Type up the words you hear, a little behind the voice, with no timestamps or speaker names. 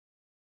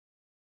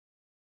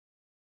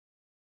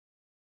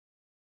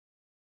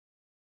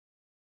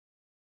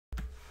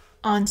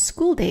On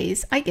school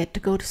days, I get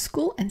to go to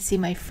school and see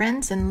my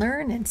friends and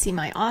learn and see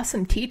my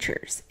awesome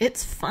teachers.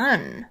 It's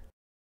fun.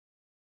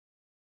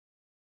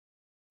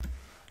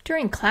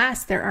 During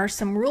class, there are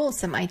some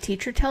rules that my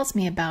teacher tells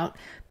me about,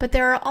 but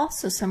there are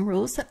also some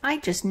rules that I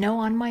just know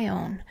on my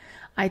own.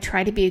 I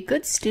try to be a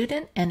good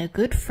student and a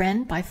good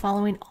friend by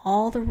following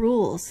all the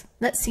rules.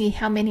 Let's see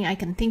how many I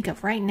can think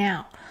of right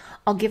now.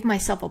 I'll give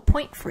myself a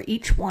point for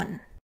each one.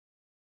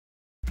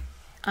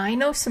 I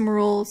know some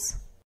rules.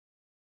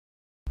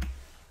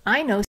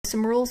 I know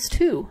some rules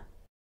too.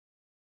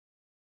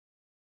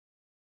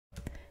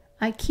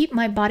 I keep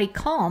my body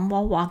calm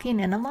while walking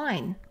in a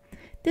line.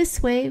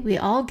 This way, we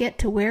all get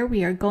to where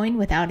we are going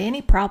without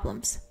any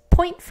problems.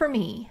 Point for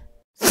me.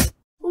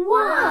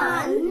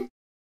 1.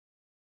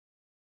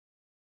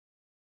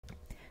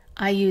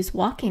 I use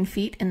walking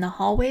feet in the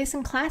hallways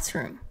and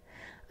classroom.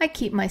 I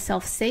keep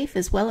myself safe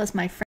as well as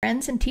my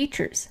friends and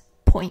teachers.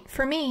 Point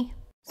for me.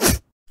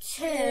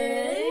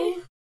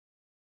 2.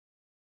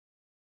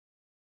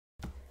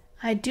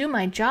 I do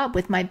my job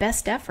with my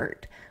best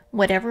effort.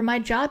 Whatever my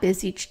job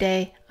is each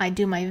day, I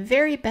do my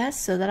very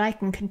best so that I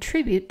can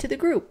contribute to the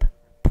group.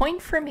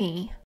 Point for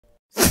me.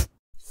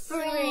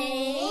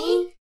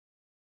 3.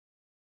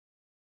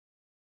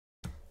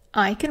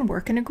 I can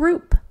work in a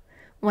group.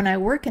 When I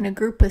work in a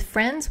group with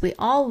friends, we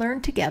all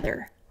learn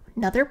together.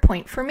 Another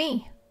point for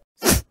me.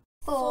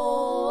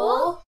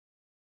 4.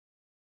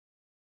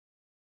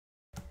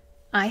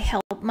 I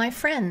help my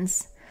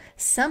friends.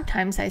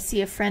 Sometimes I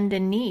see a friend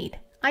in need.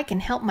 I can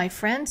help my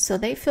friends so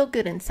they feel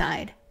good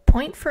inside.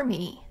 Point for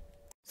me.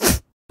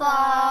 5.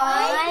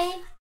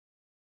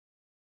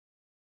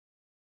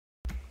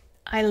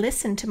 I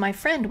listen to my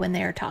friend when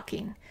they are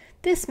talking.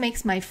 This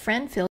makes my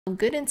friend feel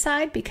good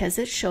inside because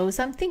it shows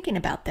I'm thinking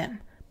about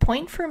them.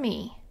 Point for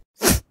me.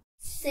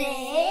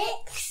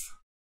 6.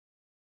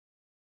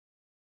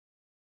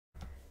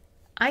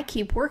 I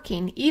keep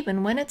working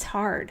even when it's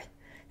hard.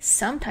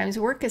 Sometimes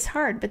work is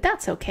hard, but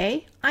that's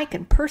okay. I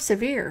can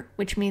persevere,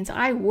 which means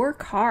I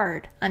work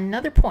hard.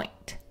 Another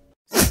point.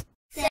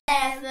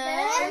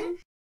 7.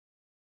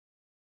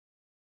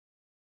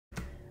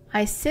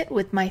 I sit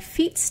with my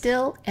feet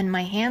still and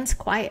my hands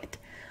quiet.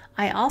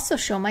 I also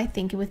show my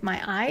thinking with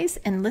my eyes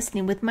and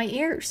listening with my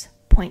ears.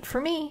 Point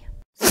for me.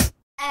 8.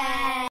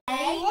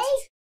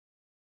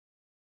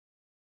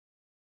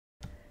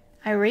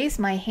 I raise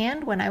my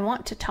hand when I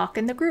want to talk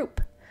in the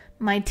group.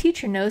 My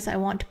teacher knows I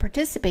want to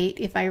participate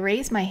if I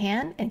raise my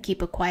hand and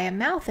keep a quiet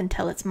mouth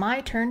until it's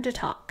my turn to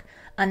talk.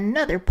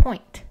 Another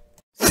point.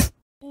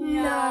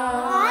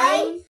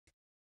 9.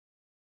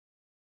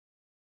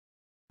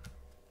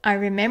 I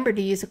remember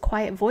to use a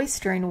quiet voice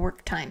during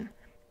work time.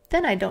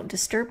 Then I don't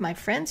disturb my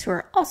friends who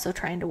are also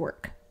trying to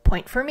work.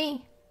 Point for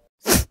me.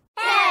 10.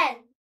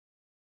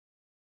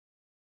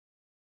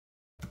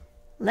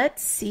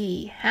 Let's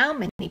see, how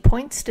many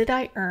points did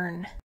I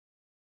earn?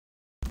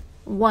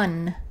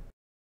 1.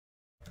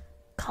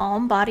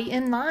 Calm body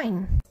in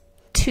line.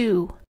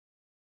 2.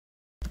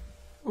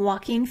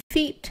 Walking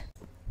feet.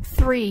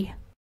 3.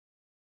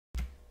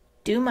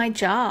 Do my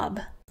job.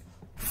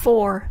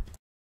 4.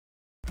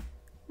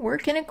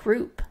 Work in a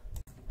group.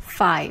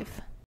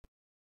 5.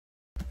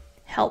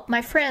 Help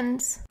my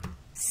friends.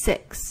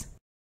 6.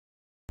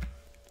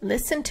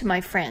 Listen to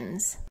my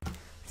friends.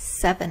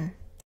 7.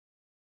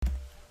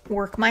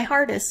 Work my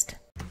hardest.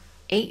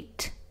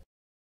 8.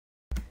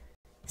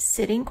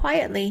 Sitting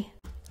quietly.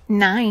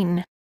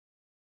 9.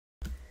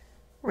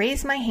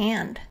 Raise my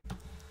hand.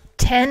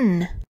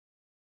 10.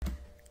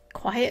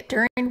 Quiet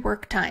during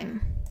work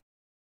time.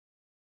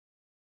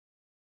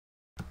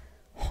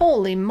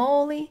 Holy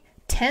moly,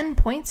 10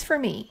 points for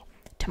me.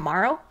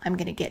 Tomorrow I'm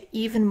going to get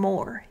even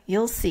more.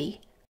 You'll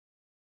see.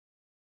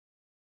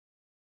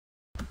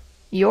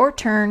 Your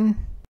turn.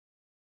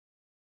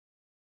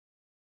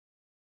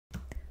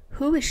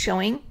 Who is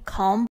showing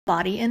calm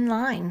body in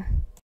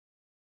line?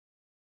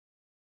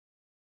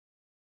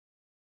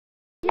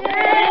 Yay!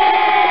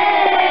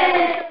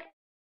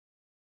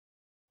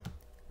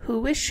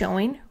 Who is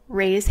showing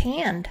raise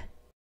hand?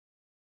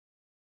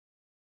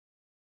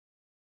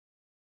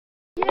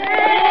 Yay!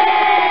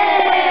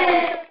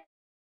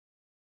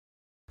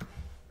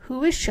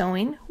 Who is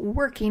showing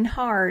working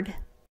hard?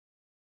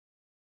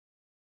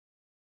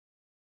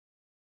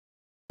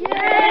 Yay!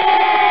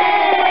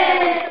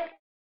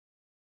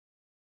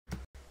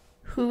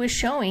 Who is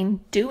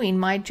showing doing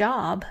my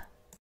job?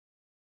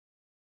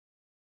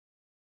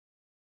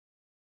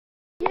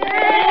 Yay!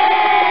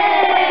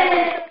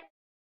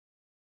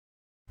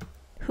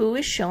 Who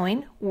is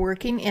showing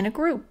working in a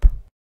group?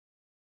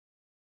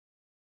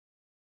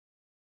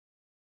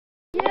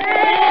 Yay!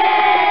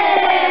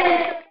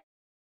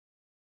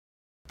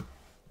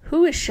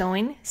 Who is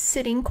showing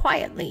sitting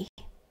quietly?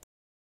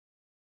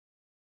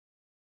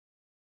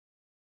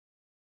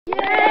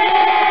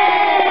 Yay!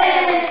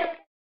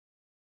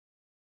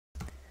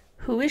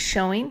 Who is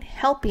showing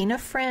helping a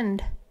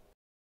friend?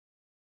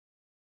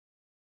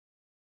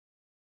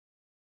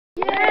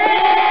 Yay!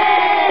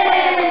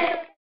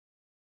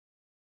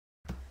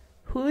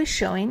 Who is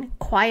showing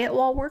quiet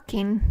while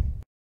working?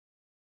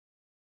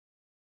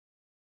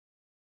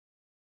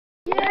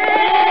 Yay!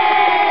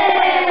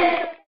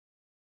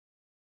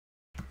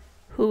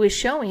 Who is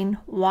showing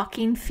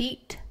walking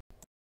feet?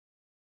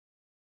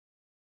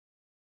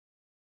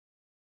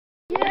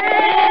 Yay!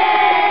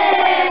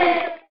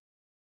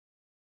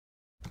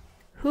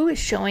 Who is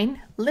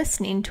showing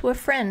listening to a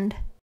friend?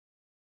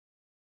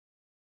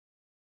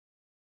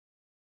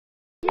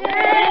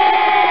 Yay!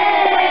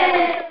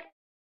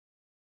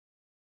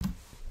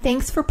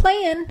 Thanks for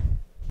playing!